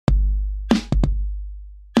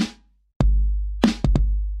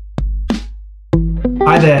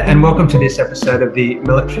Hi there, and welcome to this episode of the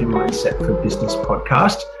Military Mindset for Business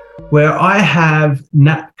podcast, where I have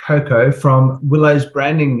Nat Koko from Willow's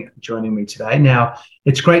Branding joining me today. Now,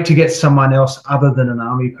 it's great to get someone else other than an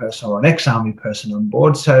Army person or an ex-Army person on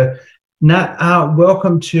board. So, Nat,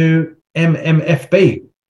 welcome to MMFB.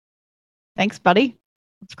 Thanks, buddy.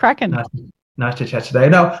 It's cracking. Nice to chat today.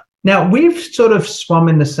 Now we've sort of swum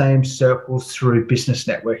in the same circles through business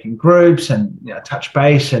networking groups and touch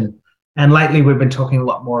base and lately we've been talking a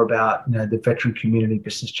lot more about the Veteran Community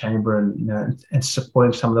Business Chamber and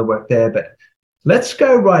supporting some of the work there. But let's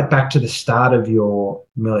go right back to the start of your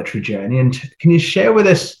military journey. And can you share with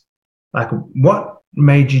us like what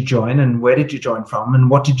made you join and where did you join from and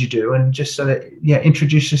what did you do? And just so that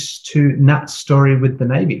introduce us to Nat's story with the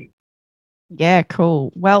Navy. Yeah,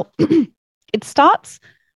 cool. Well, it starts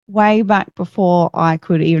way back before I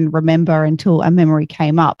could even remember until a memory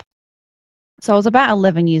came up. So I was about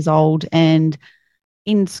 11 years old and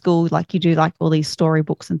in school, like you do like all these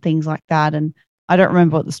storybooks and things like that. And I don't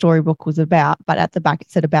remember what the storybook was about, but at the back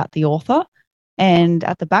it said about the author. And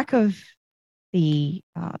at the back of the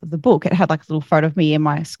book, it had like a little photo of me in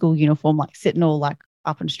my school uniform, like sitting all like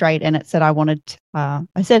up and straight. And it said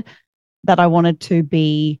I said that I wanted to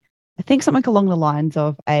be, I think something along the lines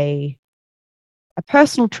of a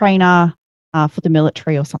personal trainer for the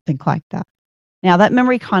military or something like that. Now, that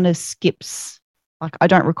memory kind of skips, like I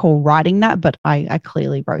don't recall writing that, but I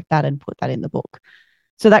clearly wrote that and put that in the book.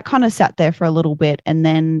 So that kind of sat there for a little bit. And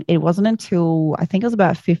then it wasn't until I think it was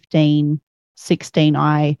about 15,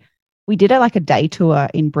 16, we did like a day tour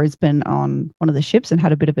in Brisbane on one of the ships and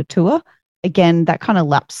had a bit of a tour. Again, that kind of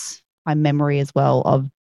lapsed my memory as well of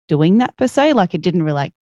doing that per se. Like it didn't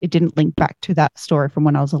link back to that story from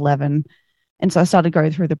when I was 11. And so I started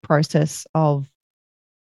going through the process of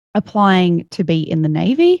applying to be in the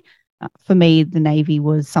Navy. For me, the Navy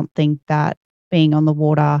was something that being on the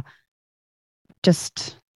water,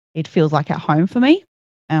 it feels like at home for me.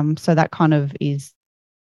 So that kind of is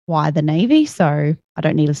why the Navy. So I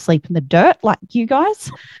don't need to sleep in the dirt like you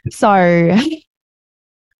guys. So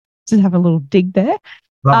just have a little dig there.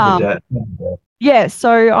 Love the dirt. Yeah.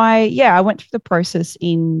 So I went through the process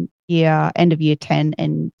in end of year 10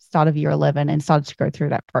 and start of year 11 and started to go through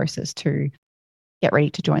that process to get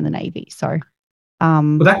ready to join the Navy. So,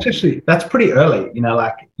 well, that's pretty early,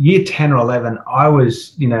 like year 10 or 11, I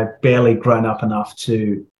was, barely grown up enough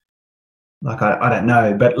to, like, I don't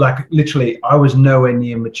know, but like literally I was nowhere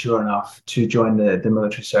near mature enough to join the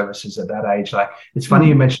military services at that age. Like, it's funny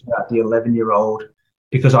you mentioned about the 11-year-old,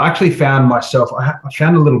 because I actually found myself, I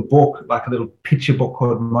found a little book, like a little picture book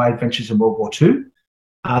called My Adventures in World War II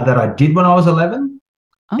that I did when I was 11.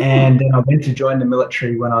 Oh. And then I went to join the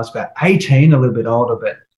military when I was about 18, a little bit older,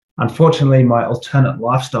 but unfortunately my alternate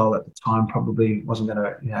lifestyle at the time probably wasn't going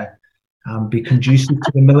to, be conducive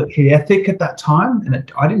to the military ethic at that time.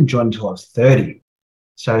 And I didn't join until I was 30.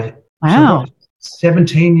 So, wow.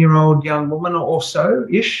 17-year-old young woman or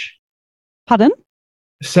so-ish. Pardon?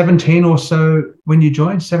 17 or so when you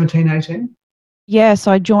joined, 17, 18? Yeah,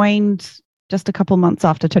 so I joined just a couple of months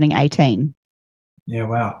after turning 18. Yeah,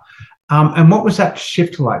 wow. And what was that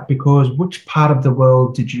shift like? Because which part of the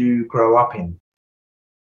world did you grow up in?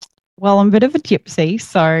 Well, I'm a bit of a gypsy,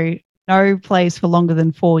 so no place for longer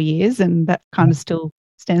than 4 years, and that kind of still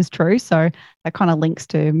stands true. So that kind of links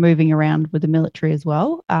to moving around with the military as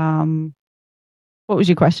well. What was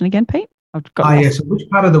your question again, Pete? So which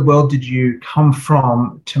part of the world did you come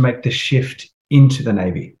from to make the shift into the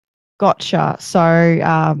Navy? Gotcha.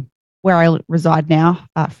 So where I reside now,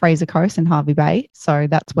 Fraser Coast in Hervey Bay. So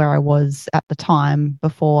that's where I was at the time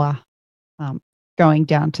before going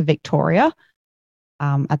down to Victoria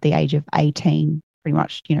at the age of 18, pretty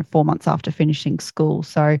much, 4 months after finishing school.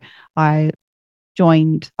 So I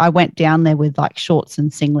went down there with like shorts and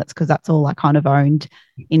singlets because that's all I kind of owned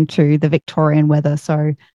into the Victorian weather.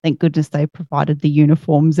 So thank goodness they provided the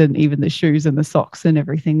uniforms and even the shoes and the socks and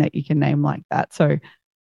everything that you can name like that. So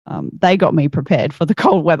they got me prepared for the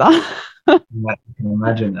cold weather. I can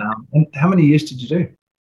imagine. And how many years did you do?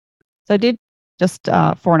 So I did just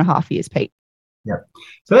 4.5 years, Pete. Yeah.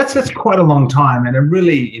 So that's quite a long time and a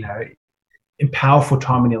really, powerful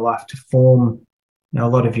time in your life to form a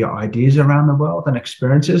lot of your ideas around the world and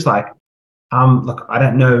experiences. Like, look, I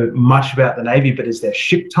don't know much about the Navy, but is there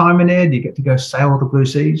ship time in there? Do you get to go sail the blue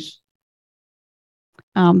seas?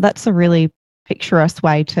 That's a really picturesque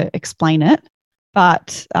way to explain it.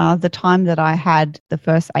 But the time that I had, the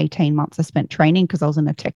first 18 months I spent training because I was in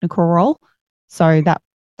a technical role. So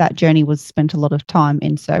that journey was spent a lot of time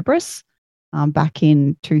in Cerberus back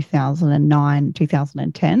in 2009,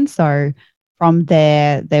 2010. So from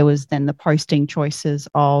there was then the posting choices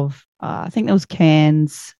of I think there was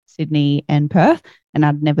Cairns, Sydney, and Perth, and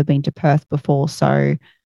I'd never been to Perth before, so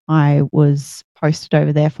I was posted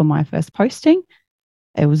over there for my first posting.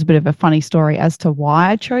 It was a bit of a funny story as to why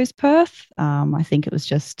I chose Perth. I think it was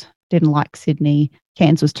just didn't like Sydney.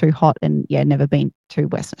 Cairns was too hot, and never been to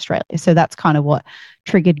Western Australia. So that's kind of what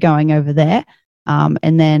triggered going over there.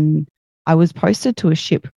 And then I was posted to a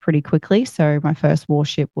ship pretty quickly. So my first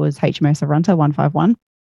warship was HMS Arunta 151.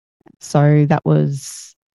 So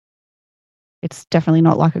it's definitely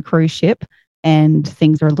not like a cruise ship, and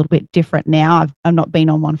things are a little bit different now. I've not been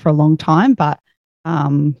on one for a long time, but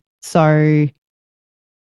so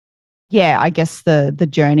yeah, I guess the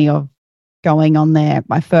journey of going on there,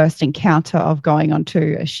 my first encounter of going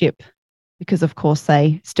onto a ship, because of course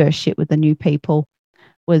they stir shit with the new people,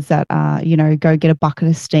 was that, go get a bucket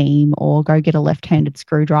of steam or go get a left-handed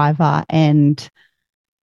screwdriver. And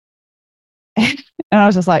I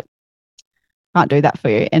was just like, can't do that for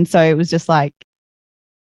you. And so it was just like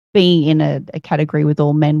being in a category with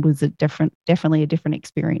all men was definitely a different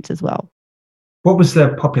experience as well. What was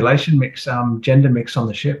the population mix, gender mix on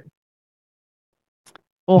the ship?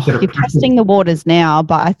 Oh, you're testing the waters now,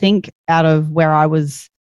 but I think out of where I was,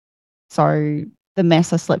 so the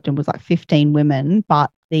mess I slept in was like 15 women,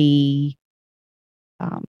 but the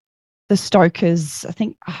stokers, I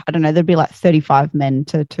think, I don't know, there'd be like 35 men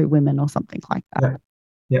to 2 women or something like that.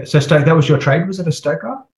 Yeah. So that was your trade? Was it a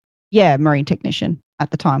stoker? Yeah, marine technician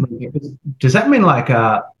at the time. Does that mean like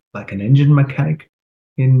an engine mechanic?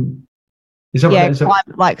 Fix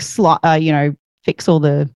all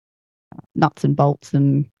the nuts and bolts,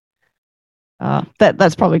 and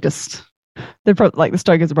that's probably just the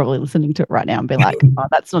stokers are probably listening to it right now and be like, oh,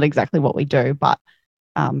 that's not exactly what we do, but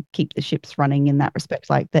keep the ships running in that respect,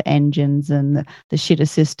 like the engines and the shitter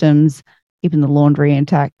systems, keeping the laundry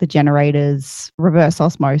intact, the generators, reverse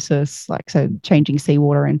osmosis, so changing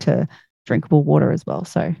seawater into drinkable water as well.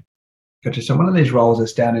 So gotcha. So one of these roles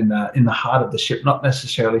is down in the heart of the ship, not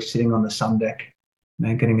necessarily sitting on the sun deck,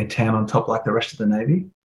 getting a tan on top like the rest of the Navy.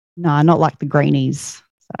 No, not like the greenies.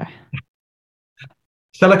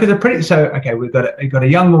 Okay, we've got a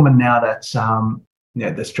young woman now that's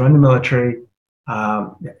that's joined the military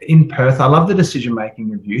in Perth. I love the decision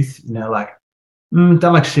making of youth. Don't like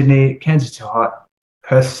Sydney, Kansas too hot.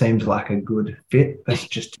 Perth seems like a good fit. Let's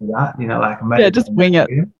just do that. Just wing it.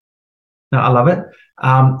 No, I love it.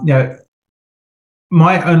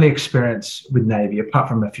 My only experience with Navy, apart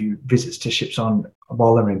from a few visits to ships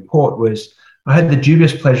while they're in port, was I had the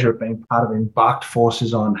dubious pleasure of being part of embarked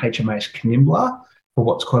forces on HMAS Canimbla for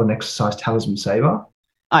what's called an exercise Talisman Sabre.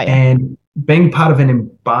 Oh, yeah. And being part of an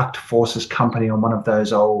embarked forces company on one of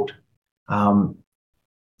those old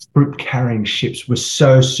fruit carrying ships was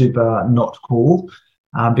so super not cool,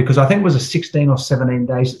 because I think it was a 16 or 17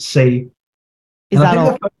 days at sea. Is that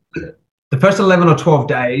all? The first 11 or 12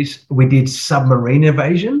 days we did submarine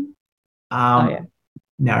evasion. Now,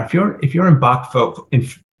 if you're embarked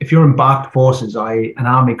forces, i.e. an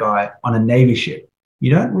army guy on a Navy ship, you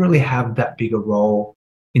don't really have that big a role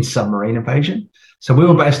in submarine evasion. So we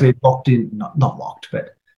were basically locked in, not locked,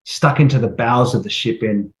 but stuck into the bowels of the ship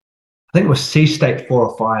in, I think it was sea state 4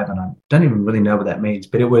 or 5, and I don't even really know what that means,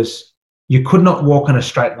 but it was, you could not walk on a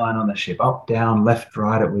straight line on the ship, up, down, left,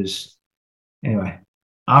 right. It was, anyway,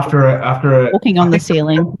 after walking on the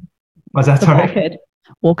ceiling. Was that sorry?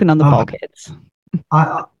 Walking on the bulkheads.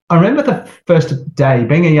 I remember the first day,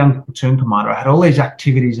 being a young platoon commander, I had all these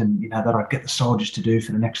activities and, that I'd get the soldiers to do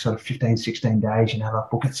for the next sort of 15, 16 days,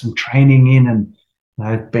 we'll get some training in, and,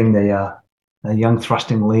 being the young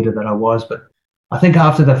thrusting leader that I was. But I think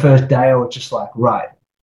after the first day, I was just like, right,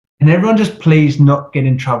 can everyone just please not get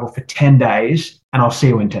in trouble for 10 days, and I'll see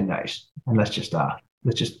you in 10 days. And let's just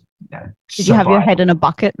Did you have your head in a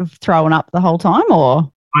bucket of throwing up the whole time,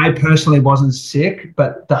 or? I personally wasn't sick,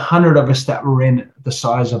 but the 100 of us that were in the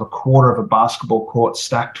size of a quarter of a basketball court,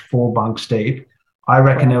 stacked 4 bunks deep, I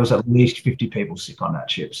reckon there was at least 50 people sick on that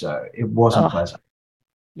ship. So it wasn't pleasant.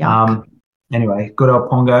 Anyway, good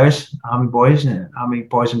old Pongos, Army boys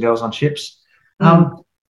and girls on ships.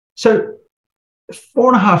 So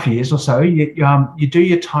 4.5 years or so, you do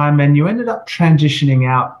your time, and you ended up transitioning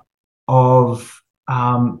out of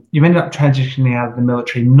the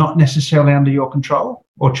military, not necessarily under your control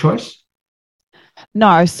or choice?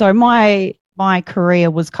 No. So my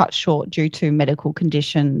career was cut short due to medical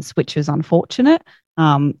conditions, which was unfortunate,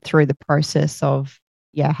 through the process of,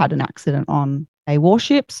 had an accident on a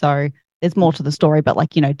warship. So there's more to the story, but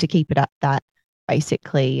to keep it at that,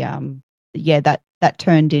 basically, that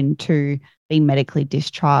turned into being medically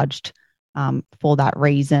discharged for that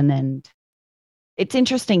reason. And it's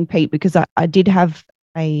interesting, Pete, because I did have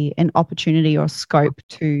an opportunity or scope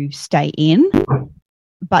to stay in,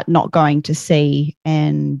 but not going to sea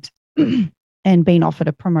and and being offered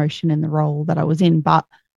a promotion in the role that I was in. But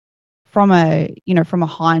from a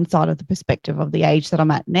hindsight of the perspective of the age that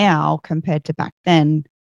I'm at now compared to back then,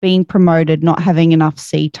 being promoted, not having enough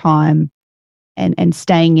sea time and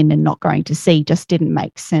staying in and not going to sea just didn't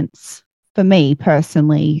make sense for me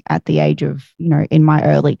personally at the age of, in my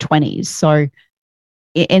early 20s. So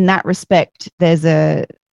in that respect, there's that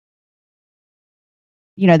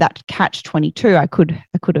catch-22. I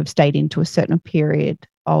could have stayed into a certain period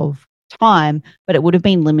of time, but it would have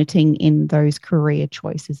been limiting in those career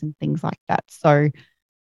choices and things like that. So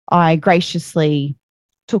I graciously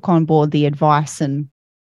took on board the advice and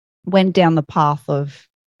went down the path of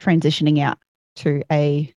transitioning out to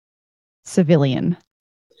a civilian.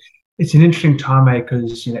 It's an interesting time,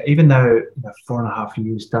 because even though 4.5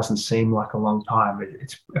 years doesn't seem like a long time,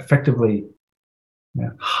 it's effectively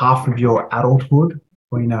half of your adulthood,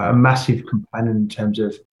 or a massive component in terms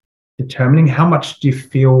of determining how much do you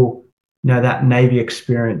feel that Navy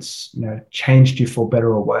experience changed you for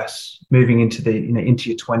better or worse moving into into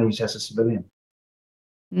your 20s as a civilian.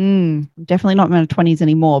 Definitely not in my 20s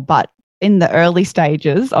anymore, but in the early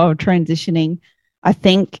stages of transitioning, I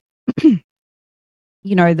think the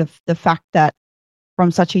fact that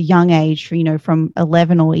from such a young age, from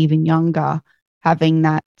 11 or even younger, having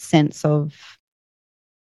that sense of,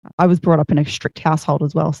 I was brought up in a strict household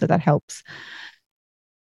as well, so that helps.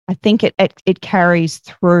 I think it carries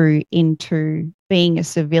through into being a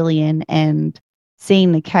civilian and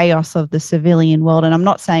seeing the chaos of the civilian world. And I'm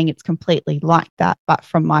not saying it's completely like that, but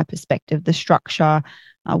from my perspective, the structure,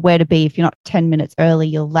 where to be if you're not 10 minutes early,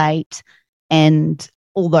 you're late, and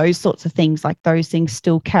all those sorts of things, like those things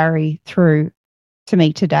still carry through to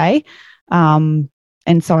me today. And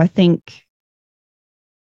so I think,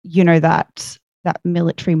 that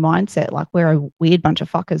military mindset, like we're a weird bunch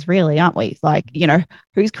of fuckers really, aren't we? Like,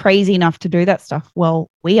 who's crazy enough to do that stuff? Well,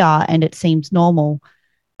 we are, and it seems normal.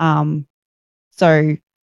 So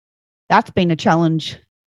that's been a challenge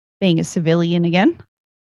being a civilian again.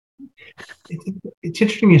 It's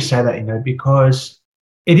interesting you say that, because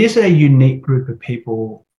it is a unique group of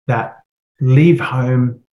people that leave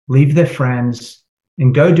home, leave their friends,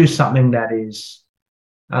 and go do something that is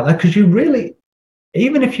because you really,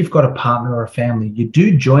 even if you've got a partner or a family, you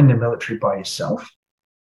do join the military by yourself.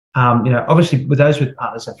 Obviously with those with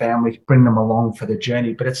partners and families, bring them along for the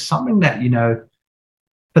journey, but it's something that,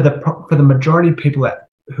 for the majority of people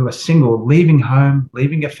who are single, leaving home,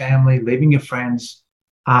 leaving your family, leaving your friends,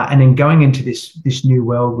 and then going into this new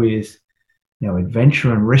world with,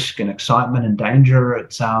 adventure and risk and excitement and danger.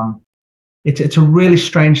 It's a really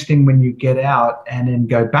strange thing when you get out and then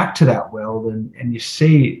go back to that world and you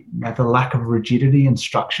see the lack of rigidity and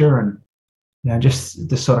structure and just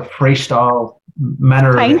the sort of freestyle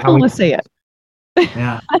manner of how we see it.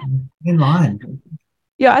 Yeah, in line.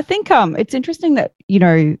 Yeah, I think it's interesting that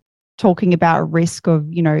talking about risk of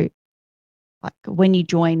like when you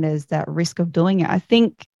join, there's that risk of doing it. I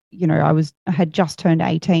think I had just turned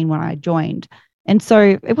 18 when I joined. And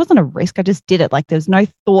so it wasn't a risk. I just did it. Like there's no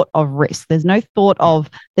thought of risk. There's no thought of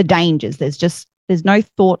the dangers. There's no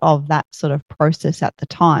thought of that sort of process at the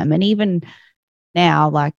time. And even now,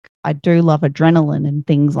 like I do love adrenaline and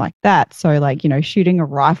things like that. So like, shooting a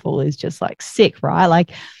rifle is just like sick, right?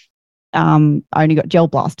 Like I only got gel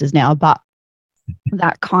blasters now, but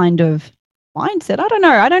that kind of mindset, I don't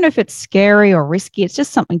know if it's scary or risky. It's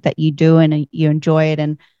just something that you do and you enjoy it,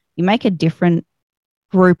 and you make a different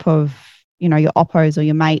group of your oppos or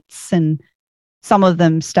your mates, and some of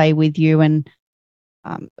them stay with you. And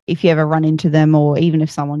if you ever run into them, or even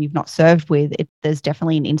if someone you've not served with, there's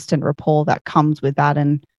definitely an instant rapport that comes with that.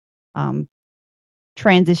 And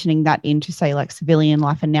transitioning that into, say, like civilian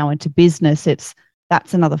life and now into business,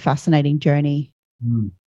 that's another fascinating journey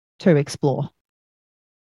to explore.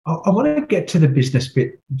 I want to get to the business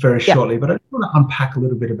bit very shortly, but I just want to unpack a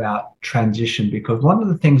little bit about transition, because one of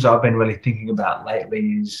the things I've been really thinking about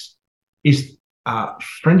lately is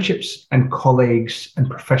friendships and colleagues and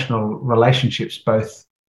professional relationships, both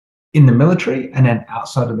in the military and then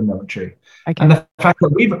outside of the military. Okay. And the fact that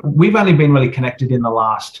we've only been really connected in the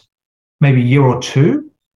last maybe year or two.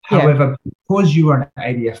 However, because you are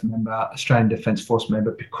an ADF member, Australian Defence Force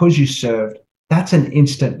member, because you served, that's an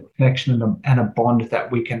instant connection and a bond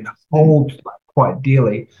that we can hold quite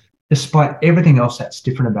dearly, despite everything else that's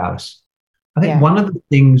different about us. I think one of the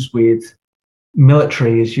things with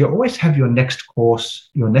military is you always have your next course,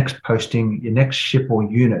 your next posting, your next ship or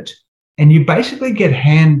unit, and you basically get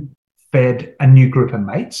hand-fed a new group of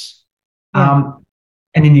mates.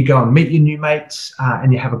 And then you go and meet your new mates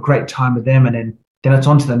and you have a great time with them, and then Then it's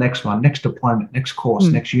on to the next one, next deployment, next course,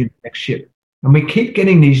 next unit, next ship. And we keep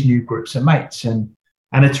getting these new groups of mates. And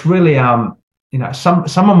it's really,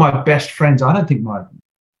 some of my best friends, I don't think my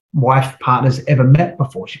wife partner's ever met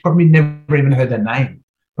before. She probably never even heard their name.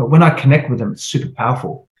 But when I connect with them, it's super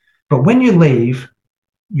powerful. But when you leave,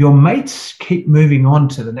 your mates keep moving on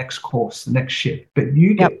to the next course, the next ship, but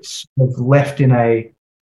you get sort of left in a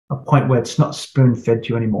point where it's not spoon-fed to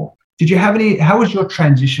you anymore. Did you have how was your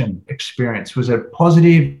transition experience? Was it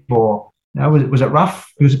positive or was it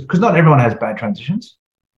rough? Because not everyone has bad transitions.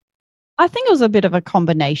 I think it was a bit of a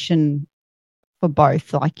combination for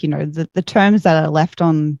both. Like, the terms that I left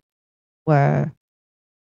on were,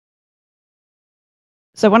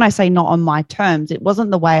 so when I say not on my terms, it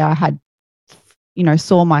wasn't the way I had,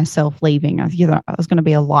 saw myself leaving. I was going to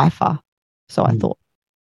be a lifer. So I thought.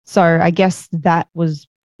 So I guess that was,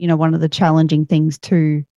 one of the challenging things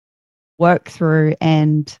to work through.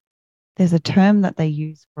 And there's a term that they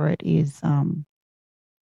use for it is, can't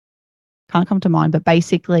come to mind, but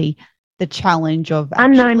basically the challenge of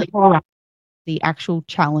the actual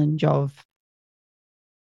challenge of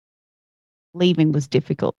leaving was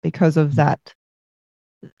difficult because of that.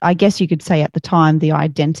 I guess you could say at the time, the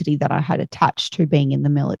identity that I had attached to being in the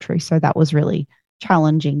military. So that was really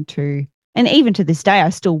challenging and even to this day, I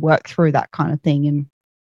still work through that kind of thing. And,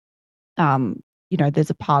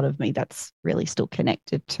 there's a part of me that's really still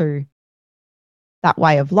connected to that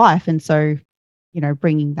way of life. And so,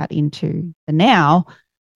 bringing that into the now,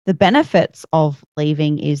 the benefits of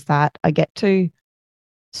leaving is that I get to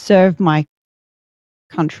serve my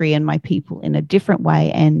country and my people in a different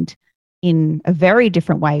way and in a very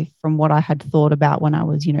different way from what I had thought about when I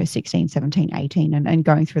was, 16, 17, 18 and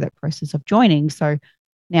going through that process of joining. So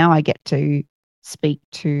now I get to speak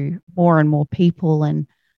to more and more people and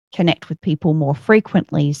connect with people more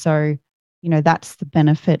frequently. So, that's the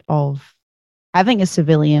benefit of having a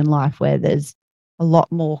civilian life where there's a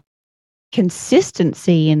lot more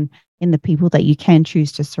consistency in the people that you can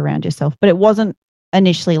choose to surround yourself. But it wasn't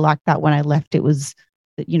initially like that when I left. It was,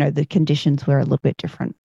 the conditions were a little bit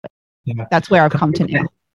different. But that's where I've come to now.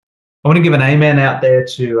 I want to give an amen out there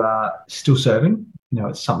to still serving.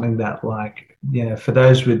 It's something that, for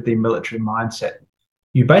those with the military mindset,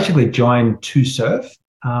 you basically join to serve.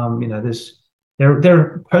 There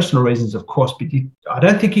are personal reasons, of course, but I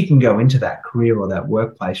don't think you can go into that career or that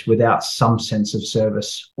workplace without some sense of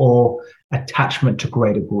service or attachment to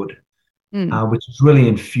greater good, which is really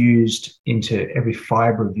infused into every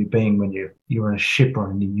fibre of your being when you're in a ship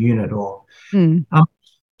or in a unit. Or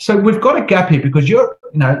so we've got a gap here because you're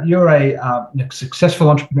a successful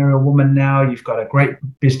entrepreneurial woman now. You've got a great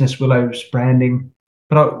business, Willow's branding,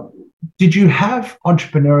 but did you have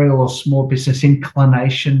entrepreneurial or small business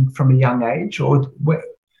inclination from a young age, or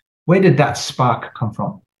where did that spark come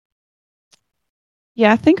from?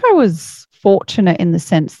 Yeah, I think I was fortunate in the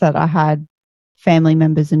sense that I had family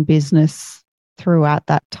members in business throughout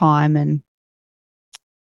that time. And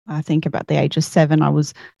I think about the age of 7, I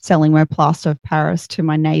was selling my plaster of Paris to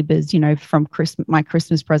my neighbors, from my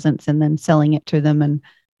Christmas presents, and then selling it to them and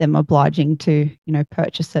them obliging to,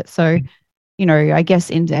 purchase it. So, I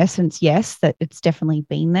guess in essence, yes, that it's definitely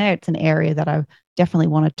been there. It's an area that I've definitely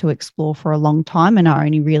wanted to explore for a long time. And I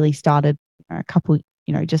only really started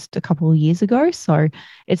just a couple of years ago. So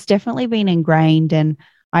it's definitely been ingrained. And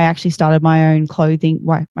I actually started my own clothing.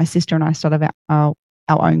 My sister and I started our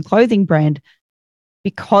own clothing brand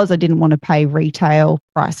because I didn't want to pay retail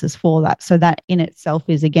prices for that. So that in itself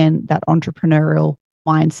is, again, that entrepreneurial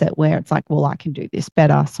mindset where it's like, well, I can do this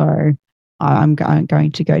better. So I'm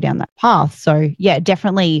going to go down that path. So yeah,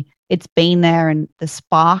 definitely it's been there, and the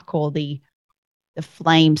spark or the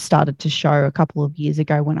flame started to show a couple of years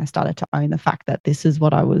ago when I started to own the fact that this is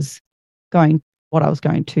what I was going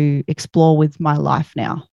to explore with my life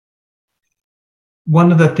now.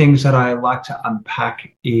 One of the things that I like to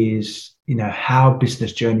unpack is, how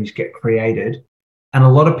business journeys get created. And a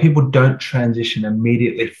lot of people don't transition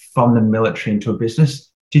immediately from the military into a business.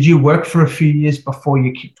 Did you work for a few years before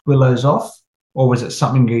you kicked Willows off, or was it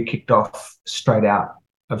something you kicked off straight out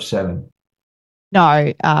of serving?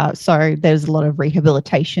 No. So there's a lot of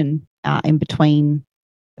rehabilitation in between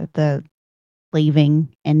the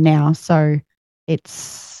leaving and now. So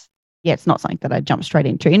it's not something that I jumped straight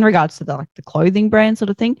into. In regards to the clothing brand sort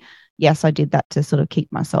of thing, yes, I did that to sort of keep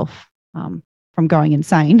myself from going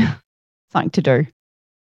insane. Something to do.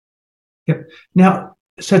 Yep. Now,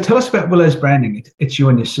 so tell us about Willow's branding. It's you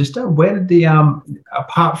and your sister. Where did the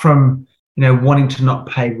apart from wanting to not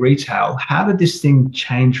pay retail, how did this thing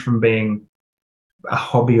change from being a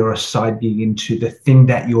hobby or a side gig into the thing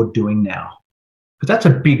that you're doing now? Because that's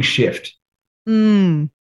a big shift.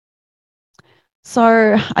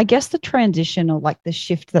 So I guess the transition or like the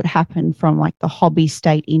shift that happened from like the hobby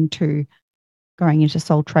state into going into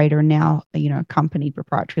sole trader and now, company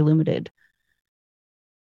proprietary limited.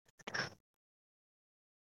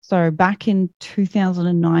 So back in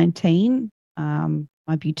 2019,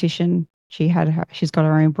 my beautician, she's got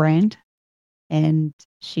her own brand, and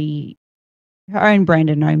her own brand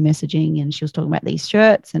and own messaging, and she was talking about these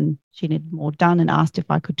shirts and she needed more done and asked if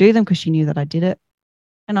I could do them because she knew that I did it.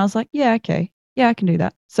 And I was like, yeah, okay. Yeah, I can do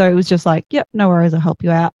that. So it was just like, yep, no worries, I'll help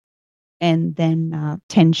you out. And then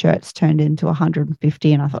 10 shirts turned into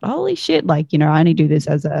 150. And I thought, holy shit, like, I only do this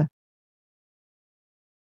as a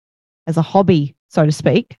hobby, so to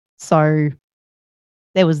speak. So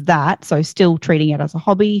there was that. So still treating it as a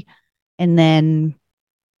hobby. And then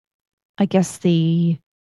I guess the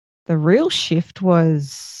real shift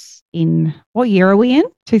was in, what year are we in?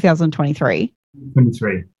 2023.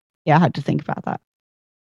 23. Yeah, I had to think about that.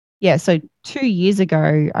 Yeah, so 2 years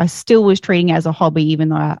ago, I still was treating it as a hobby, even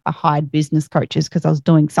though I hired business coaches because I was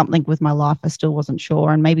doing something with my life. I still wasn't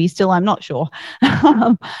sure, and maybe still I'm not sure.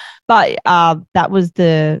 But that was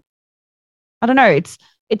I don't know.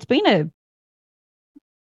 It's been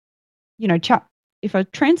if I'm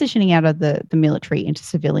transitioning out of the military into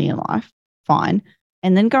civilian life, fine.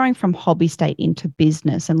 And then going from hobby state into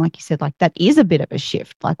business. And like you said, like that is a bit of a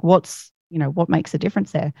shift. Like what makes a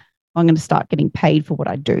difference there? I'm going to start getting paid for what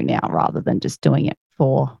I do now rather than just doing it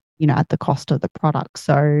for, at the cost of the product.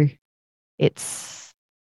 So it's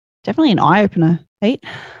definitely an eye opener, Pete.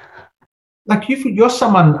 Like you're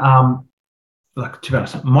someone, like, to be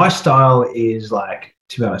honest, my style is like,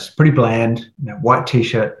 to be honest, pretty bland, white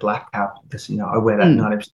t-shirt, black cap. This, I wear that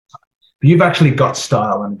 90%. But you've actually got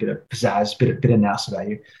style and a bit of pizzazz, bit of nous about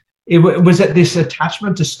you. Was it this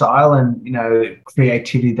attachment to style and,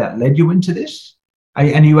 creativity that led you into this?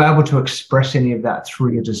 And you were able to express any of that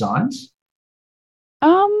through your designs?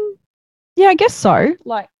 Yeah, I guess so.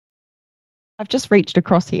 Like, I've just reached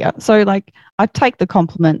across here. So, like, I take the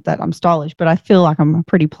compliment that I'm stylish, but I feel like I'm a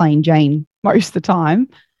pretty plain Jane most of the time.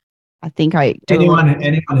 I think I do. Anyone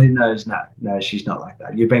who knows Nat knows she's not like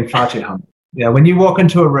that. You've been far too humble. When you walk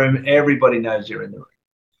into a room, everybody knows you're in the room,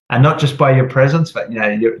 and not just by your presence, but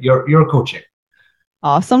you're a cool chick.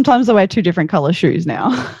 Oh, sometimes I wear 2 different color shoes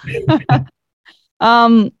now.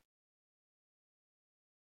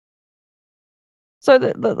 So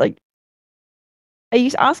like, are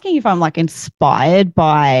you asking if I'm like inspired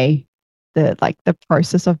by the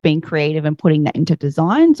process of being creative and putting that into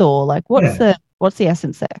designs, or like what's the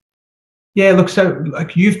essence there? Yeah, look, so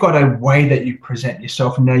like you've got a way that you present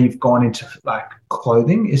yourself, and now you've gone into like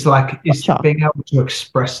clothing. Is being able to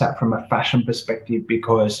express that from a fashion perspective,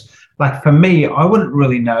 because like for me, I wouldn't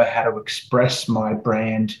really know how to express my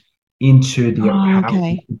brand into the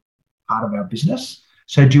apparel part of our business.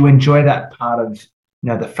 So do you enjoy that part of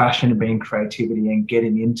the fashion and being creativity and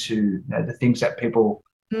getting into the things that people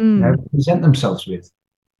present themselves with?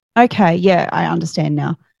 Okay, yeah, I understand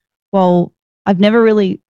now. Well, I've never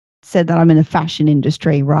really said that I'm in the fashion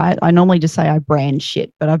industry, right? I normally just say I brand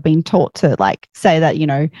shit, but I've been taught to like say that,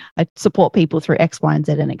 I support people through X, Y, and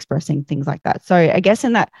Z and expressing things like that. So I guess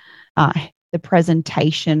in that, the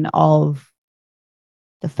presentation of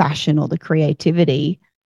the fashion or the creativity,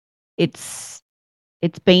 it's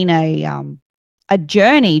been a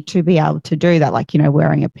journey to be able to do that, like,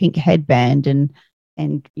 wearing a pink headband and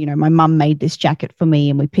my mum made this jacket for me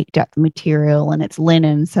and we picked out the material and it's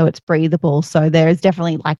linen, so it's breathable. So there's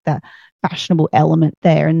definitely like that fashionable element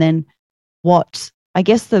there. And then what I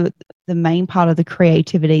guess the main part of the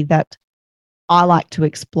creativity that I like to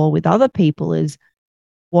explore with other people is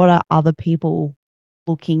what are other people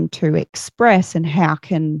looking to express and how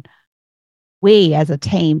can we as a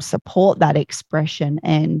team support that expression,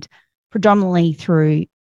 and predominantly through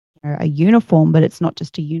a uniform, but it's not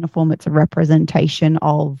just a uniform, it's a representation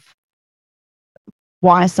of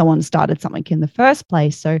why someone started something in the first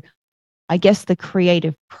place. So I guess the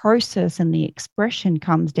creative process and the expression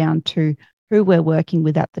comes down to who we're working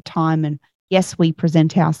with at the time. And yes, we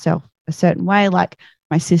present ourselves a certain way. Like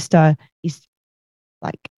my sister is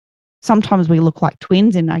like, sometimes we look like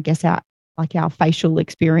twins in, I guess, our facial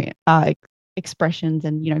experience, expressions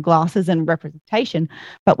and glasses and representation,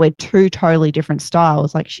 but we're 2 totally different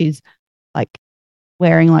styles. Like she's like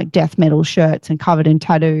wearing like death metal shirts and covered in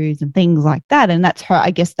tattoos and things like that, and that's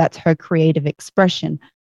her creative expression.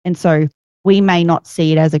 And so we may not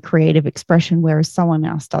see it as a creative expression, whereas someone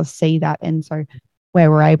else does see that. And so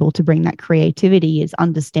where we're able to bring that creativity is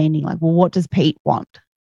understanding like, well, what does Pete want?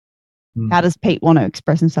 How does Pete want to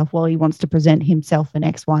express himself? Well, he wants to present himself in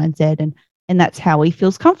X, Y, and Z, and that's how he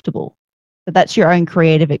feels comfortable. But that's your own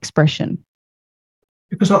creative expression.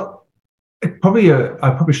 Because I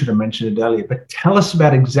probably should have mentioned it earlier, but tell us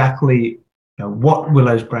about exactly what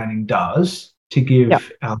Willow's branding does to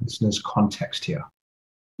give our listeners context here.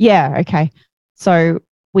 Yeah, okay. So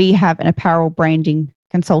we have an apparel branding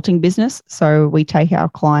consulting business. So we take our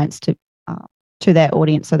clients to their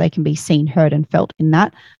audience so they can be seen, heard, and felt in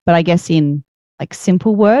that. But I guess in like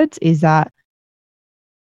simple words is that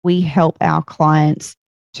we help our clients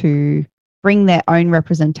to bring their own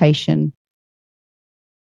representation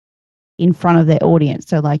in front of their audience.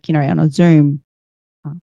 So like, on a Zoom,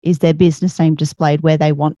 is their business name displayed where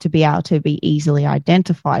they want to be able to be easily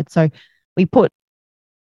identified? So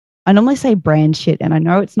I normally say brand shit, and I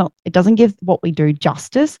know it doesn't give what we do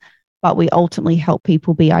justice, but we ultimately help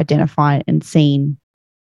people be identified and seen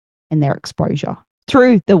in their exposure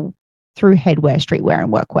through headwear, streetwear,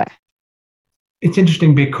 and workwear. It's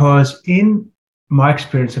interesting because in my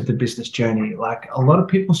experience of the business journey, like a lot of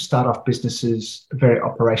people start off businesses very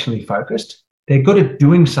operationally focused. They're good at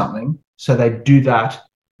doing something, so they do that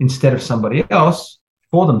instead of somebody else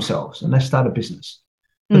for themselves, and they start a business.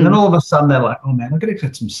 But then all of a sudden they're like, oh man, I've got to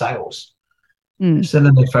get some sales. So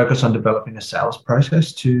then they focus on developing a sales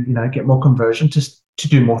process to, get more conversion, to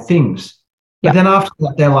do more things. But then after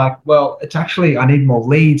that, they're like, well, it's actually, I need more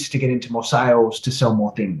leads to get into more sales to sell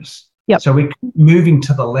more things. So we're moving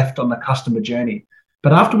to the left on the customer journey.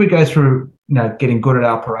 But after we go through, getting good at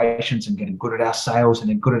our operations and getting good at our sales and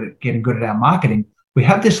then getting good at our marketing, we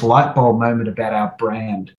have this light bulb moment about our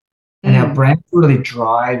brand. And our brand really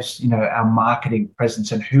drives, our marketing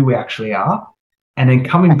presence and who we actually are. And then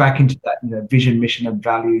coming back into that, vision, mission, and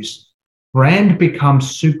values, brand becomes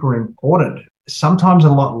super important, sometimes a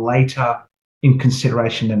lot later in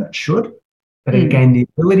consideration than it should. But again, the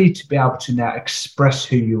ability to be able to now express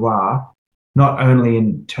who you are, not only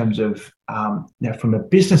in terms of, from a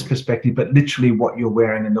business perspective, but literally what you're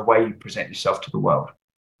wearing and the way you present yourself to the world.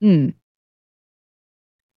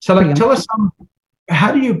 So tell us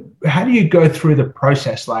how do you go through the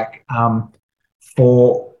process,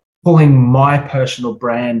 for pulling my personal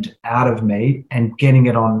brand out of me and getting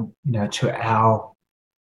it on, to our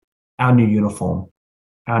new uniform,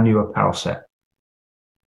 our new apparel set?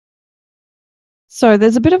 So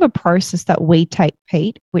there's a bit of a process that we take,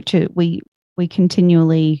 Pete, which we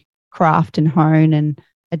continually craft and hone and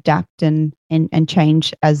adapt and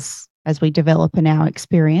change as we develop in our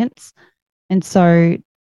experience. And so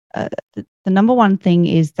the number one thing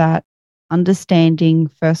is that understanding,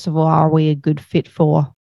 first of all, are we a good fit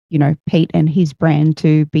for, Pete and his brand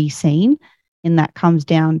to be seen? And that comes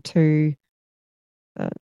down to,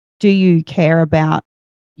 do you care about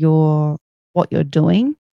what you're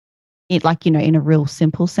doing? In a real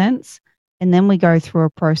simple sense. And then we go through a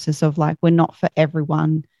process of we're not for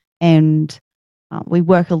everyone, and we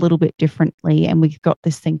work a little bit differently, and we've got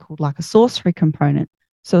this thing called a sorcery component.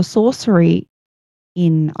 So sorcery,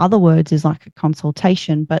 in other words, is like a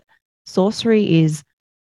consultation, but sorcery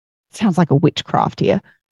sounds like a witchcraft here,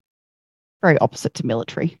 very opposite to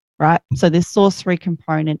military, right? So this sorcery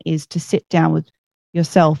component is to sit down with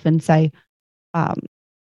yourself and say,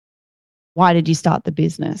 why did you start the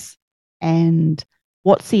business? And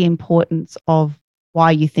what's the importance of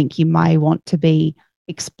why you think you may want to be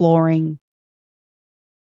exploring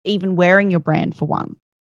even wearing your brand for one?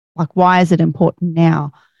 Why is it important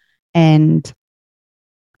now? And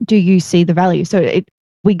do you see the value? So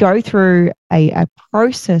we go through a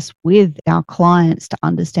process with our clients to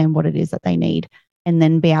understand what it is that they need, and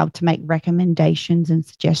then be able to make recommendations and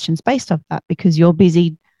suggestions based off that, because you're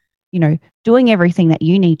busy, doing everything that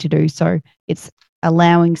you need to do. So it's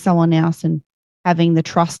allowing someone else and having the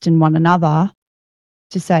trust in one another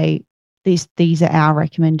to say, these are our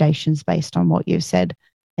recommendations based on what you've said,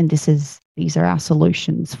 and these are our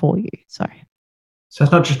solutions for you. So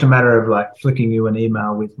it's not just a matter of flicking you an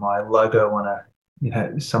email with my logo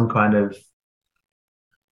on some kind of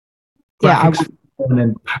graphics and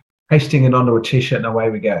then pasting it onto a t-shirt and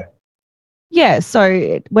away we go. Yeah,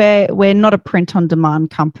 so we're not a print on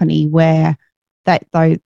demand company where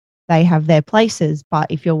though they have their places, but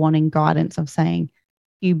if you're wanting guidance of saying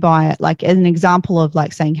you buy it, as an example of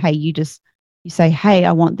saying, hey, you say, hey,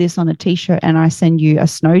 I want this on a t-shirt, and I send you a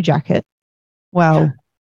snow jacket. Well,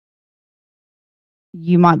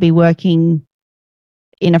 you might be working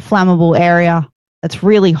in a flammable area that's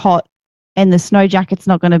really hot, and the snow jacket's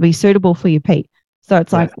not going to be suitable for you, Pete. So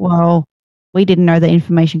it's well, we didn't know the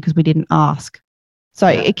information because we didn't ask. So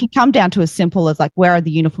it can come down to as simple as where are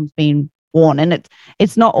the uniforms being worn? And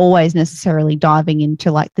it's not always necessarily diving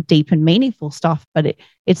into the deep and meaningful stuff, but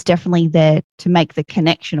it's definitely there to make the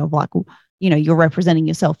connection of you're representing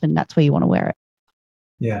yourself and that's where you want to wear it.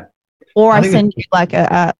 Yeah. Or I send you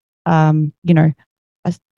a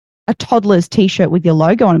a toddler's t-shirt with your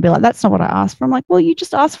logo on and be like, that's not what I asked for. I'm like, well, you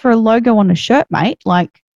just asked for a logo on a shirt, mate.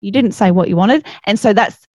 Like, you didn't say what you wanted. And so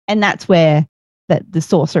that's where the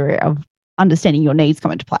sorcery of understanding your needs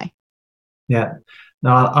come into play. Yeah.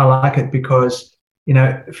 No, I like it because,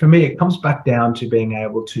 for me, it comes back down to being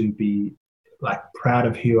able to be like proud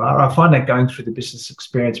of who you are. I find that going through the business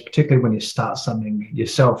experience, particularly when you start something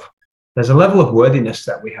yourself, there's a level of worthiness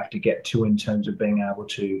that we have to get to in terms of being able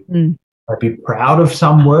to be proud of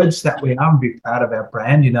some words that we are and be proud of our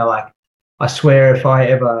brand. Like, I swear if I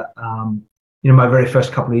ever, my very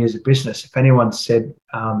first couple of years of business, if anyone said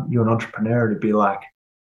you're an entrepreneur, it'd be like,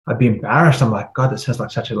 I'd be embarrassed. I'm like, God, that sounds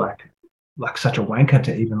like such a wanker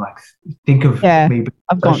to even like think of me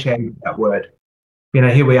associated with that word.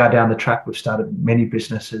 Here we are down the track. We've started many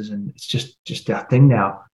businesses, and it's just our thing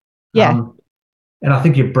now. Yeah. And I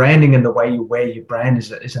think your branding and the way you wear your brand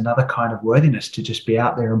is another kind of worthiness, to just be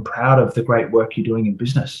out there and proud of the great work you're doing in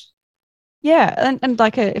business. Yeah, and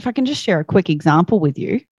like if I can just share a quick example with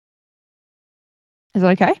you, is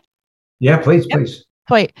that okay? Yeah, please.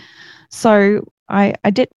 Wait, so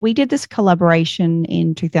we did this collaboration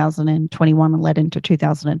in 2021 and led into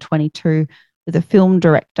 2022 with a film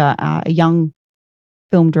director, a young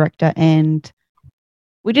film director, and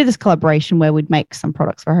we did this collaboration where we'd make some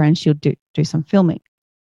products for her and she'll do some filming.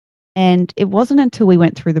 And it wasn't until we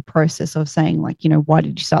went through the process of saying, like, why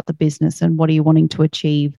did you start the business and what are you wanting to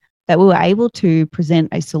achieve, that we were able to present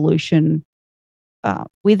a solution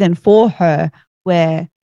with and for her where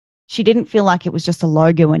she didn't feel like it was just a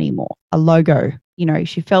logo anymore,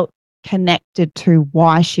 she felt connected to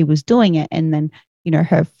why she was doing it. And then,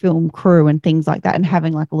 her film crew and things like that, and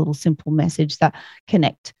having like a little simple message that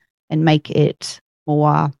connect and make it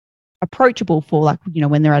more approachable for, like,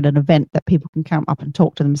 when they're at an event, that people can come up and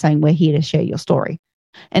talk to them saying, we're here to share your story.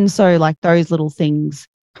 And so like those little things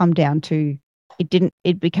come down to,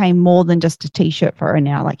 it became more than just a t-shirt for her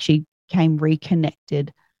now. Like, she became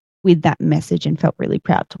reconnected with that message and felt really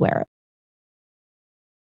proud to wear it.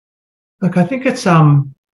 Look, I think it's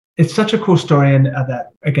such a cool story, and that,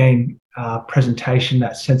 again, presentation,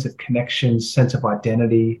 that sense of connection, sense of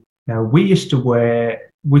identity. We used to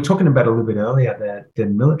wear, we were talking about a little bit earlier, the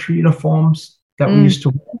military uniforms that we used to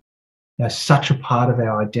wear. Such a part of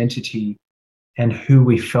our identity and who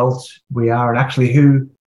we felt we are, and actually who,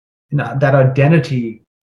 that identity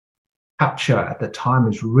capture at the time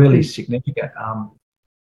is really significant.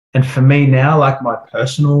 And for me now, like, my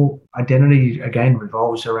personal identity, again,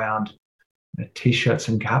 revolves around t-shirts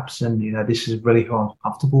and caps, and this is really who I'm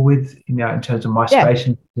comfortable with, in terms of my space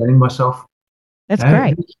and presenting myself. That's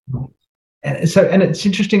great. And it's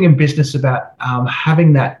interesting in business about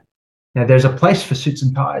having that. There's a place for suits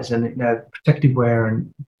and ties and protective wear,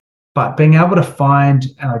 but being able to find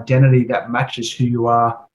an identity that matches who you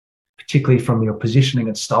are, particularly from your positioning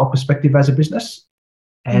and style perspective as a business.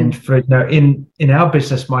 And for in our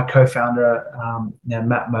business, my co-founder,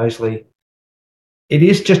 Matt Mosley, it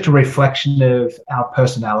is just a reflection of our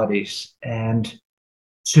personalities, and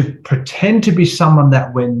to pretend to be someone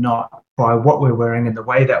that we're not by what we're wearing and the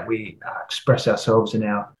way that we express ourselves in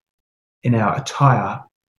our attire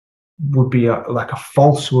would be like a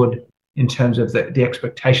falsehood in terms of the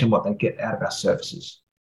expectation, what they get out of our services.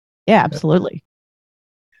 Yeah, absolutely.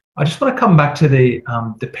 I just want to come back to the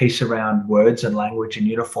piece around words and language and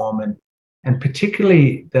uniform, and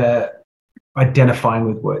particularly the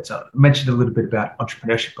identifying with words. I mentioned a little bit about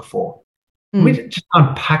entrepreneurship before. Let me just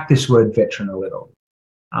unpack this word veteran a little.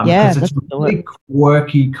 Because it's a really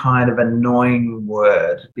quirky, kind of annoying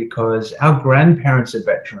word, because our grandparents are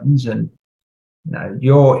veterans, and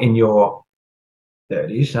you're in your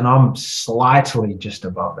 30s, and I'm slightly just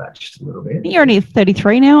above that, just a little bit. You're only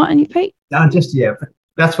 33 now, aren't you, Pete? But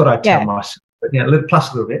that's what I tell myself. But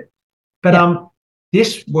plus a little bit. But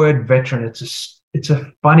this word veteran, it's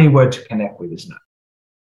a funny word to connect with, isn't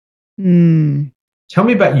it? Tell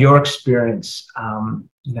me about your experience,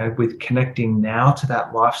 with connecting now to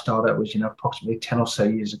that lifestyle that was, approximately 10 or so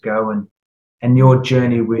years ago, and your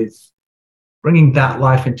journey with bringing that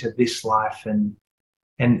life into this life, and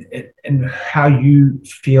how you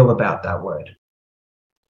feel about that word.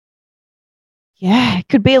 Yeah, it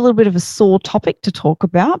could be a little bit of a sore topic to talk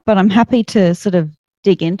about, but I'm happy to sort of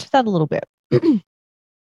dig into that a little bit.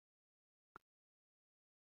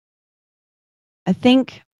 I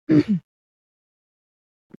think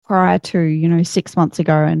prior to, 6 months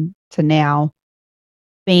ago and to now,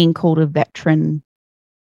 being called a veteran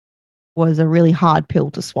was a really hard pill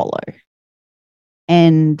to swallow,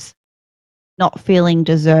 and not feeling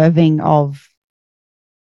deserving of,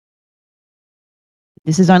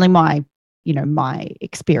 this is only my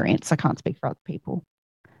experience. I can't speak for other people,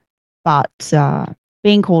 but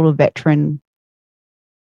being called a veteran,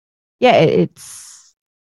 yeah, it's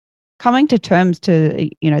coming to terms to,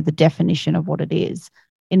 the definition of what it is.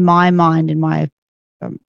 In my mind, in my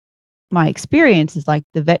experience is like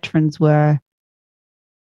the veterans were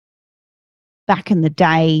back in the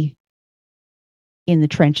day in the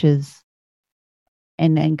trenches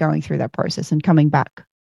and going through that process and coming back,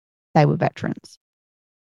 they were veterans.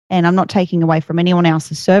 And I'm not taking away from anyone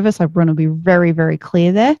else's service. I want to be very, very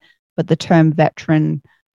clear there. But the term veteran,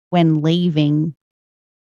 when leaving,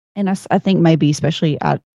 and I think maybe especially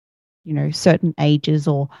at, certain ages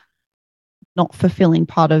or not fulfilling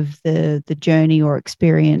part of the journey or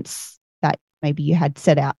experience that maybe you had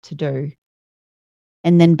set out to do.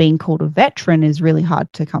 And then being called a veteran is really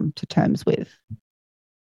hard to come to terms with.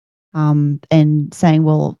 And saying,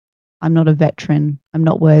 well, I'm not a veteran. I'm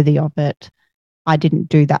not worthy of it. I didn't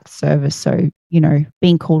do that service. So,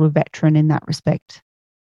 being called a veteran in that respect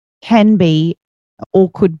can be or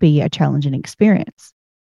could be a challenging experience.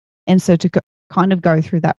 And so to kind of go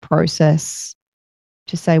through that process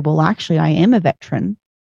to say, well, actually, I am a veteran,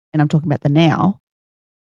 and I'm talking about the now,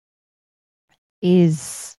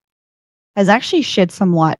 has actually shed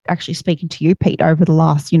some light, actually speaking to you, Pete, over the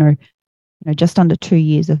last, just under 2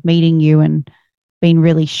 years of meeting you and being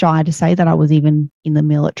really shy to say that I was even in the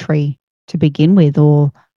military to begin with,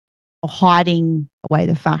 or hiding away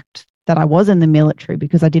the fact that I was in the military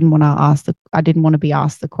because I didn't want to be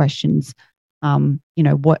asked the questions,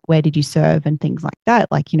 where did you serve and things like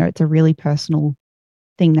that. Like, it's a really personal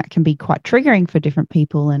thing that can be quite triggering for different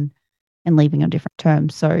people and leaving on different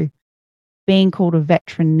terms. So being called a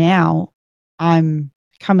veteran now, I'm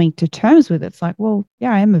coming to terms with it. It's like, well,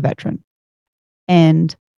 yeah, I am a veteran.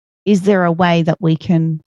 And is there a way that we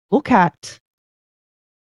can look at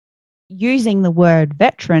using the word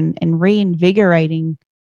veteran and reinvigorating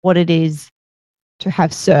what it is to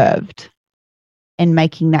have served and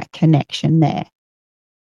making that connection there?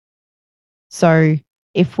 So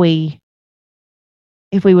if we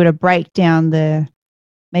were to break down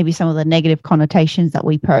maybe some of the negative connotations that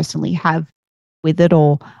we personally have with it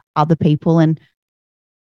or other people, and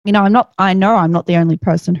I know I'm not the only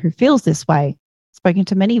person who feels this way. Spoken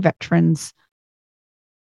to many veterans,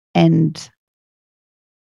 and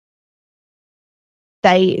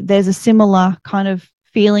there's a similar kind of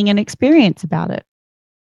feeling and experience about it.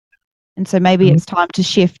 And so maybe it's time to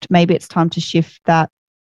shift. Maybe it's time to shift that,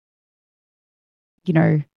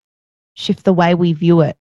 shift the way we view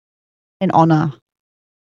it and honor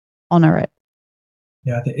it.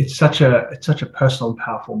 Yeah, I think it's such a personal and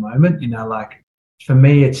powerful moment. Like for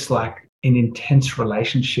me, it's like an intense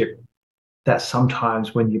relationship that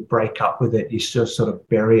sometimes when you break up with it, you still sort of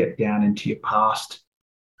bury it down into your past.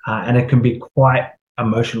 And it can be quite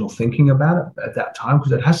emotional thinking about it at that time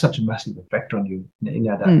because it has such a massive effect on you,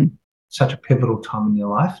 such a pivotal time in your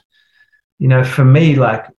life. For me,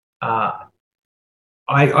 like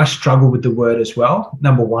I struggle with the word as well.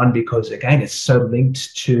 Number one, because again, it's so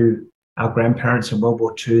linked to our grandparents in World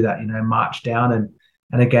War II that, marched down.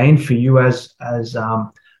 And again, for you as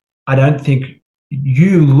I don't think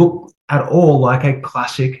you look at all like a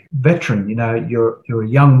classic veteran. You're a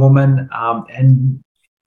young woman, and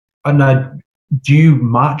I don't know, do you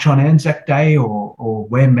march on Anzac Day or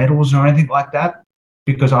wear medals or anything like that?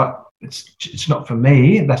 Because it's not for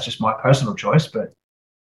me. That's just my personal choice. But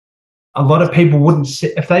a lot of people wouldn't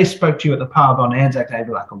sit if they spoke to you at the pub on Anzac Day. They'd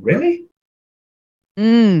be like, "Oh, really?"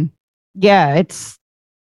 Yeah,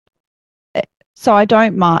 so I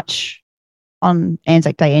don't march on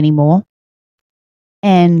Anzac Day anymore,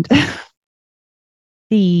 and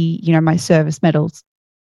my service medals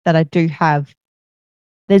that I do have,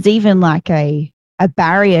 there's even like a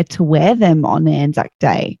barrier to wear them on Anzac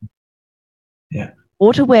Day. Yeah.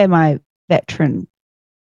 Or to wear my veteran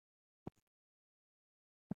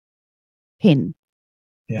pin.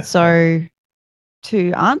 Yeah. So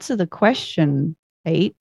to answer the question,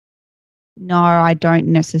 Pete, no, I don't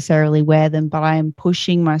necessarily wear them, but I am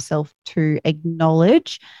pushing myself to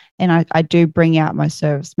acknowledge, and I do bring out my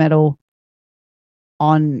service medal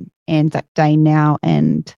on Anzac Day now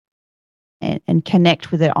and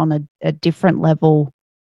connect with it on a different level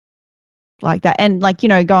like that. And like,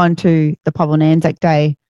 going to the pub on Anzac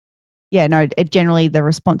Day, yeah, no, generally the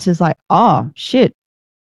response is like, oh, shit,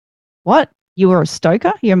 what? You were a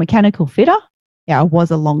stoker? You're a mechanical fitter? Yeah, I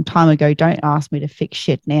was a long time ago. Don't ask me to fix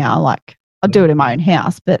shit now. Like, I'll do it in my own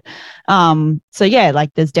house. But so yeah,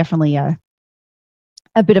 like there's definitely a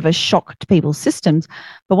bit of a shock to people's systems.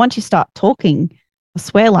 But once you start talking, I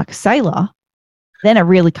swear like a sailor, then it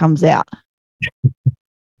really comes out.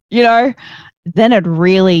 Then it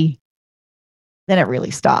really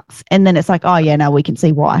starts. And then it's like, oh yeah, no, we can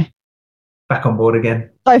see why. back on board again.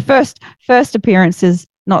 So first appearances,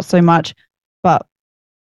 not so much, but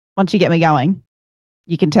once you get me going,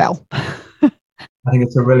 you can tell. I think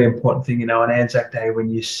it's a really important thing, on Anzac Day when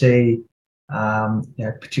you see,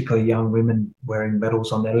 particularly young women wearing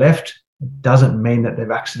medals on their left. It doesn't mean that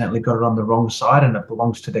they've accidentally got it on the wrong side and it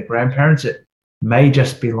belongs to their grandparents. It may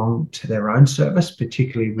just belong to their own service,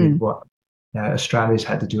 particularly with what Australia's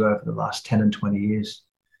had to do over the last 10 and 20 years.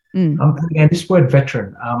 Again, this word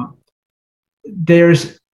veteran,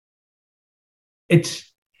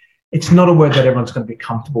 it's not a word that everyone's going to be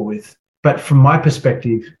comfortable with. But from my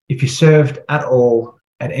perspective, if you served at all,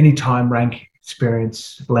 at any time, rank,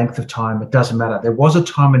 experience, length of time, it doesn't matter. There was a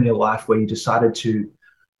time in your life where you decided to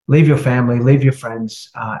leave your family, leave your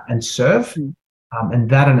friends, and serve. And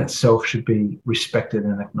that in itself should be respected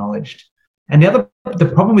and acknowledged. And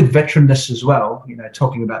the problem with veteranness as well,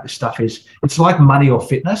 talking about this stuff, is it's like money or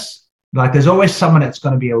fitness. Like there's always someone that's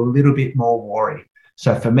going to be a little bit more wary.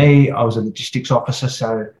 So for me, I was a logistics officer.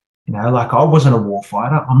 So, I wasn't a war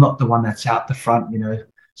fighter. I'm not the one that's out the front,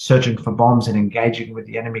 searching for bombs and engaging with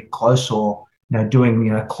the enemy close or,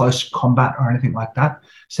 doing, close combat or anything like that.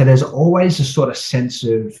 So there's always a sort of sense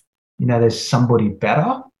of, there's somebody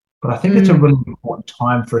better. But I think it's a really important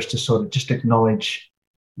time for us to sort of just acknowledge,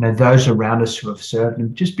 those around us who have served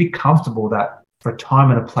and just be comfortable that for a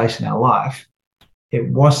time and a place in our life, it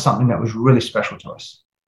was something that was really special to us.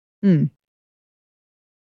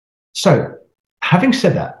 So having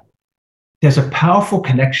said that, there's a powerful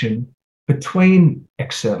connection between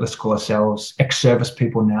let's call ourselves ex-service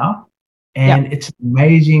people now, and its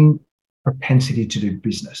amazing propensity to do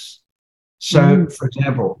business. So, for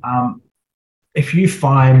example, if you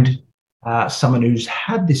find someone who's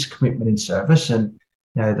had this commitment in service and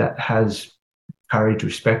that has courage,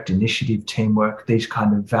 respect, initiative, teamwork, these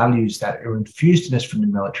kind of values that are infused in us from the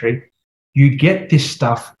military, you get this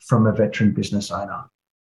stuff from a veteran business owner.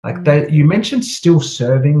 You mentioned still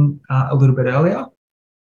serving a little bit earlier.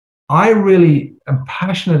 I really am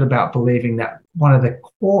passionate about believing that one of the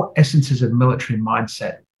core essences of military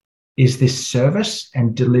mindset is this service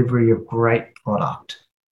and delivery of great product.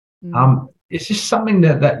 Is this something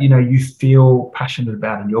that you feel passionate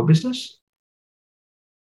about in your business?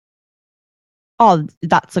 Oh,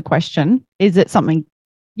 that's a question. Is it something?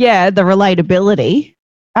 Yeah, the relatability.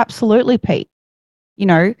 Absolutely, Pete.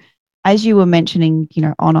 As you were mentioning,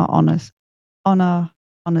 honor,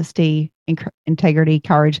 honesty, integrity,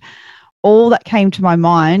 courage. All that came to my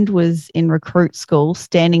mind was in recruit school,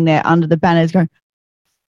 standing there under the banners going,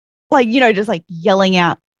 just like yelling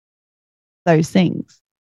out those things.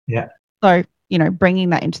 Yeah. So, bringing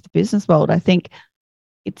that into the business world, I think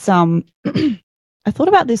it's, I thought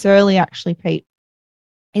about this earlier actually, Pete,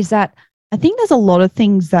 is that I think there's a lot of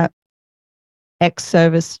things that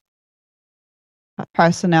ex-service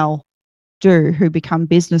personnel do who become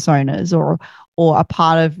business owners or a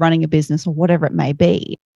part of running a business or whatever it may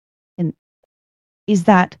be. And is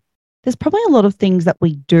that there's probably a lot of things that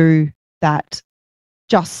we do that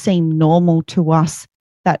just seem normal to us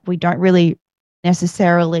that we don't really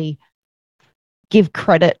necessarily give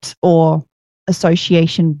credit or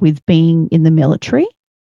association with being in the military.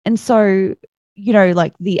 And so,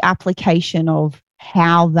 the application of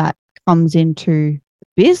how that comes into the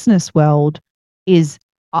business world is,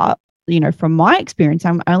 from my experience,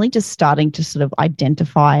 I'm only just starting to sort of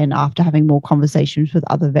identify, and after having more conversations with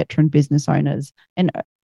other veteran business owners, and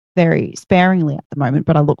very sparingly at the moment,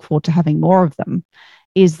 but I look forward to having more of them,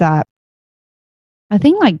 is that I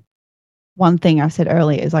think one thing I said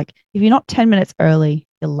earlier is if you're not 10 minutes early,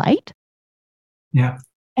 you're late. Yeah.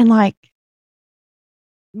 And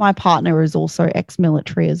my partner is also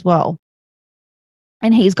ex-military as well.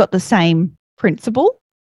 And he's got the same principle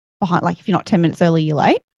behind, if you're not 10 minutes early, you're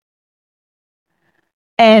late.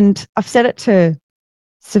 And I've said it to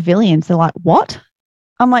civilians. They're like, what?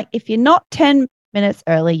 I'm like, if you're not 10 minutes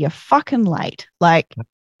early, you're fucking late.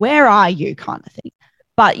 Where are you kind of thing.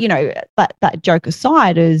 But, that joke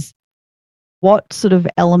aside is what sort of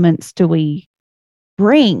elements do we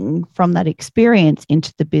bring from that experience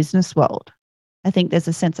into the business world? I think there's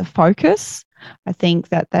a sense of focus. I think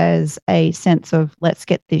that there's a sense of let's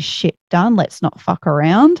get this shit done. Let's not fuck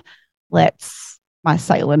around. My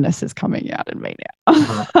sailorness is coming out in me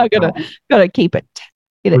now. I gotta keep it.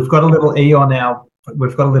 We've got a little E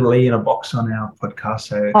in a box on our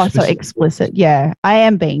podcast. So explicit. Yeah, I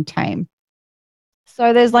am being tame.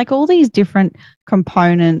 So there's all these different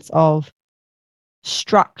components of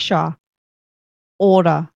structure,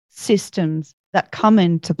 order, systems that come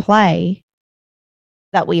into play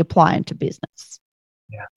that we apply into business.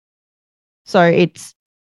 Yeah. So it's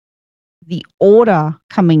the order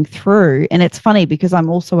coming through. And it's funny because I'm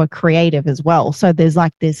also a creative as well. So there's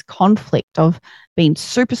like this conflict of being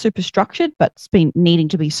super, super structured, but needing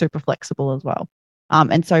to be super flexible as well.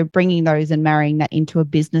 And so bringing those and marrying that into a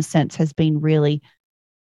business sense has been really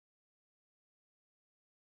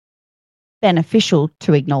beneficial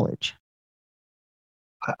to acknowledge.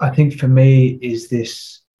 I think for me is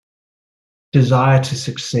this desire to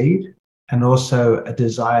succeed and also a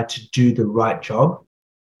desire to do the right job.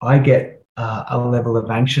 I get a level of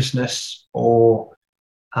anxiousness or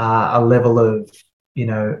a level of,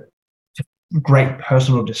 great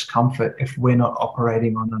personal discomfort if we're not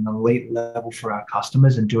operating on an elite level for our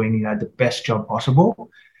customers and doing, the best job possible.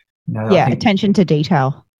 I think, attention to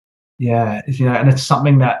detail. Yeah, and it's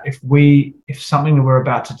something that if something that we're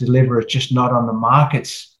about to deliver is just not on the mark,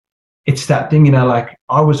 it's that thing, like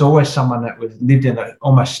I was always someone that lived in an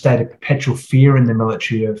almost state of perpetual fear in the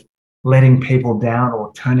military of letting people down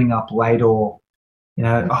or turning up late or,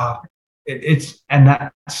 and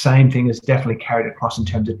that same thing is definitely carried across in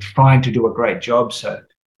terms of trying to do a great job. So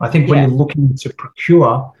I think when you're looking to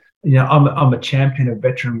procure, I'm a champion of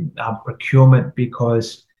veteran procurement,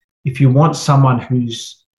 because if you want someone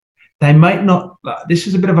they might not, this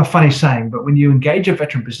is a bit of a funny saying, but when you engage a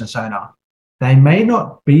veteran business owner, they may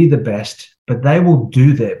not be the best, but they will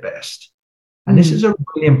do their best. And this is a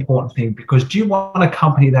really important thing, because do you want a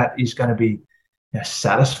company that is going to be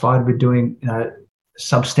satisfied with doing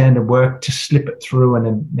substandard work to slip it through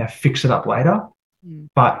and then fix it up later?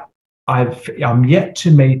 But I'm yet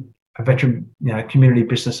to meet a veteran community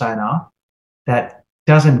business owner that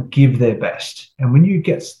doesn't give their best. And when you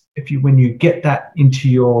get that into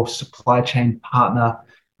your supply chain partner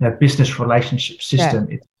business relationship system,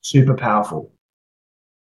 it's super powerful.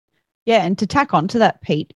 Yeah, and to tack onto that,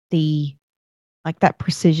 Pete, that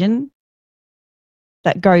precision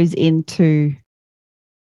that goes into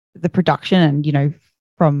the production, and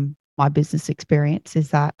from my business experience, is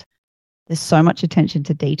that there's so much attention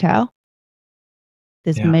to detail.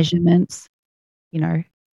 There's measurements,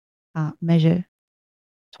 measure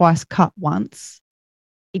twice, cut once.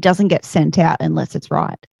 It doesn't get sent out unless it's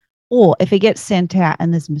right. Or if it gets sent out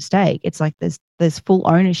and there's a mistake, it's like there's full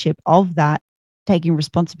ownership of that, taking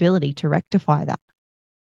responsibility to rectify that.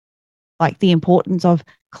 Like the importance of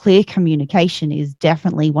clear communication is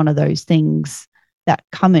definitely one of those things that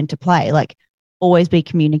come into play. Like always be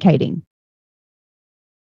communicating.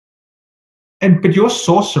 But your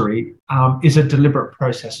sorcery is a deliberate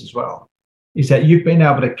process as well. Is that you've been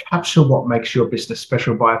able to capture what makes your business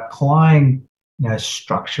special by applying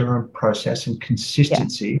structure and process and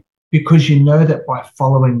consistency, because you know that by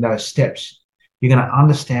following those steps, you're going to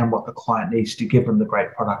understand what the client needs to give them the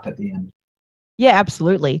great product at the end. Yeah,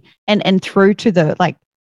 absolutely. And through to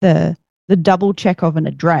the double check of an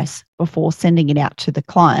address before sending it out to the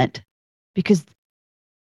client, because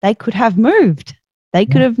they could have moved. They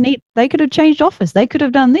could have changed office. They could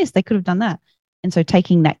have done this. They could have done that. And so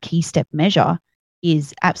taking that key step measure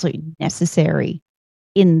is absolutely necessary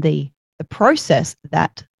in the process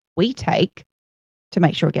that we take to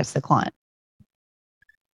make sure it gets to the client.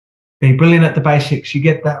 Be brilliant at the basics. You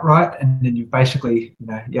get that right, and then you basically,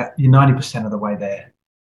 you're 90% of the way there.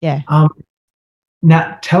 Yeah.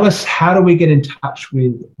 Now, tell us, how do we get in touch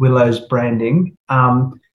with Willow's branding?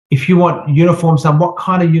 If you want uniforms done, what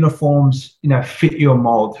kind of uniforms, fit your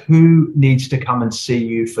mold? Who needs to come and see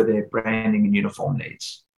you for their branding and uniform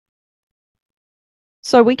needs?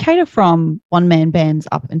 So we cater from one-man bands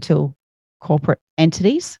up until corporate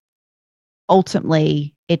entities.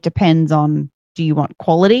 Ultimately, it depends on, do you want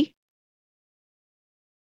quality,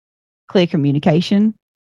 clear communication,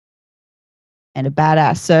 and a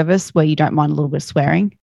badass service where you don't mind a little bit of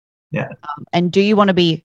swearing? Yeah. And do you want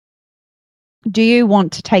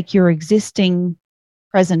to take your existing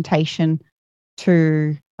presentation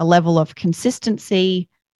to a level of consistency?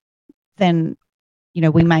 Then,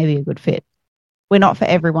 we may be a good fit. We're not for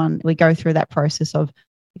everyone. We go through that process of,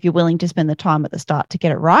 if you're willing to spend the time at the start to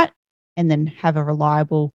get it right and then have a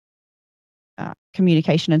reliable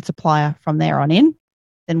communication and supplier from there on in,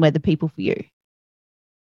 then we're the people for you.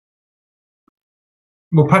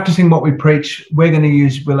 Well, practicing what we preach, we're going to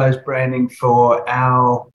use Willow's branding for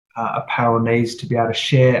our apparel needs, to be able to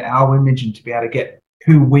share our image and to be able to get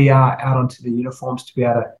who we are out onto the uniforms, to be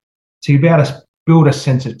able to build a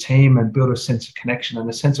sense of team and build a sense of connection and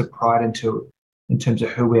a sense of pride in terms of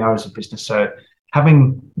who we are as a business. So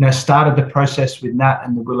having started the process with Nat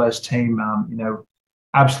and the Willow's team,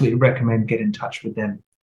 absolutely recommend get in touch with them.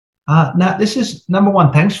 Nat, this is number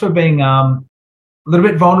one. Thanks for being a little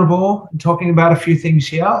bit vulnerable and talking about a few things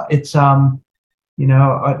here. It's I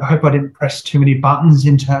hope I didn't press too many buttons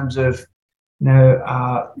in terms of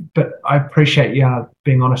But I appreciate you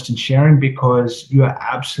being honest and sharing, because you are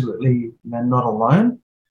absolutely not alone.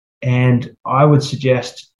 And I would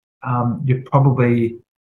suggest you're probably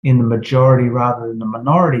in the majority rather than the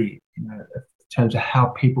minority, in terms of how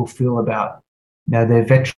people feel about their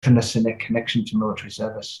veteranness and their connection to military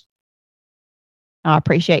service. I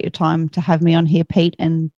appreciate your time to have me on here, Pete.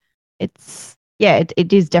 And it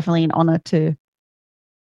is definitely an honor to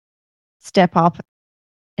step up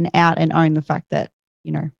and out and own the fact that,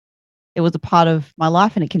 it was a part of my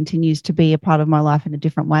life and it continues to be a part of my life in a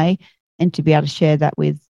different way. And to be able to share that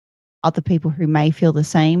with other people who may feel the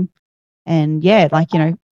same. And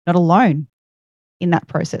not alone in that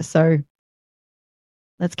process. So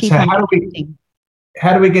let's keep on connecting.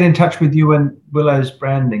 How do we get in touch with you and Willow's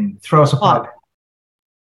branding? Throw us a plug.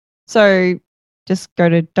 So just go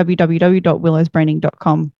to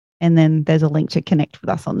www.willowsbranding.com and then there's a link to connect with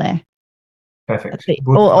us on there. Perfect.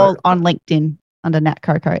 Or on LinkedIn under Nat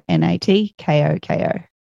Koko, NATKOKO.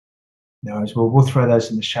 No worries. Well, we'll throw those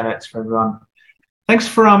in the show notes for everyone. Thanks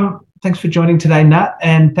for joining today, Nat,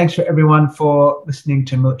 and thanks for everyone for listening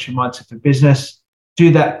to Military Mindset for Business. Do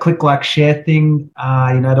that click, like, share thing.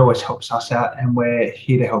 It always helps us out, and we're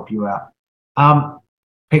here to help you out.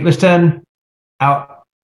 Pete Liston, out.